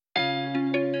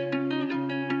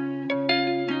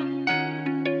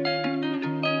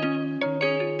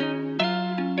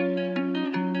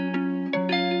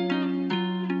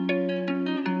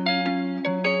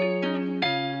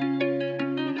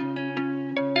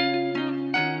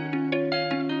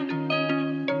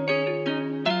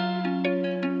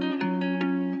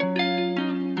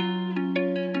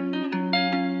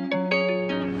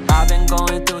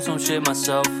going through some shit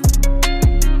myself.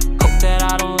 Hope that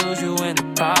I don't lose you in the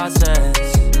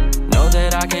process. Know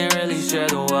that I can't really share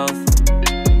the wealth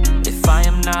if I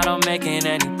am not on making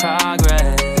any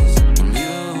progress. And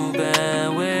you've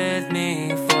been with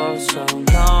me for so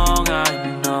long, I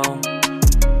know.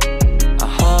 I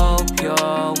hope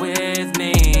you're with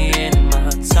me in my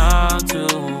time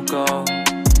to go.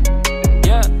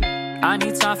 Yeah, I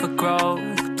need time for growth.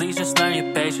 Please just learn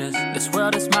your patience. This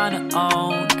world is mine to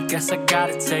own. I guess I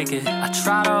gotta take it. I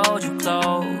try to hold you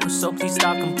close, so please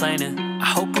stop complaining. I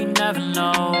hope we never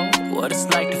know what it's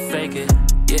like to fake it.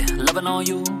 Yeah, loving on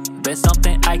you, been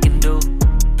something I can do.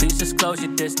 Please just close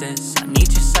your distance. I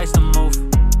need your sights to move.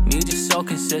 Need you so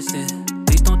consistent.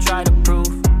 Please don't try to prove.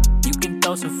 You can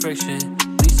throw some friction.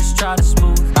 Please just try to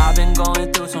smooth. I've been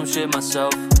going through some shit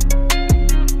myself.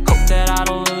 Hope that I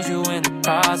don't lose you in the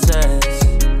process.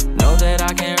 Know that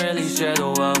I can't really share the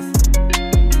wealth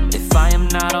if I am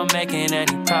not on making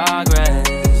any progress.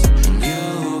 And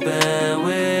you've been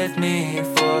with me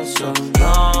for so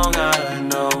long, I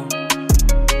know.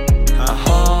 I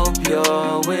hope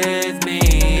you're with me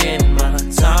in my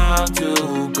time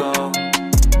to go.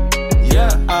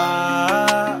 Yeah,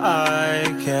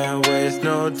 I can't waste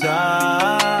no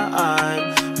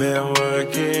time. Been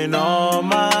working all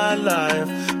my life,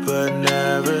 but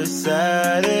never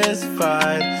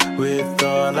satisfied with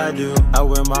all I do. I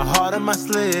wear my heart on my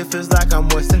sleeve, feels like I'm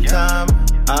wasting time.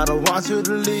 I don't want you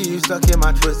to leave, stuck in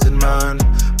my twisted mind.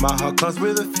 My heart comes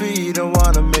with a feed, don't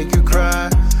wanna make you cry.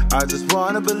 I just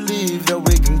wanna believe that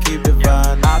we can keep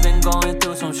divine. I've been going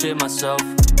through some shit myself.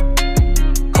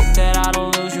 Hope that I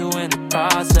don't lose you in the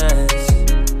process.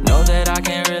 Know that I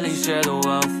can't really share the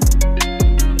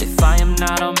wealth if I am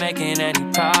not on making any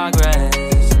progress.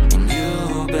 And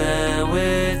you've been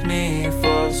with me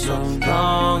for so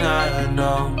long, I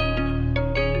know.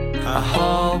 I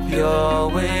hope you're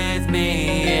with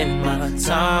me in my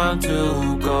time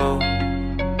to go.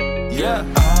 Yeah,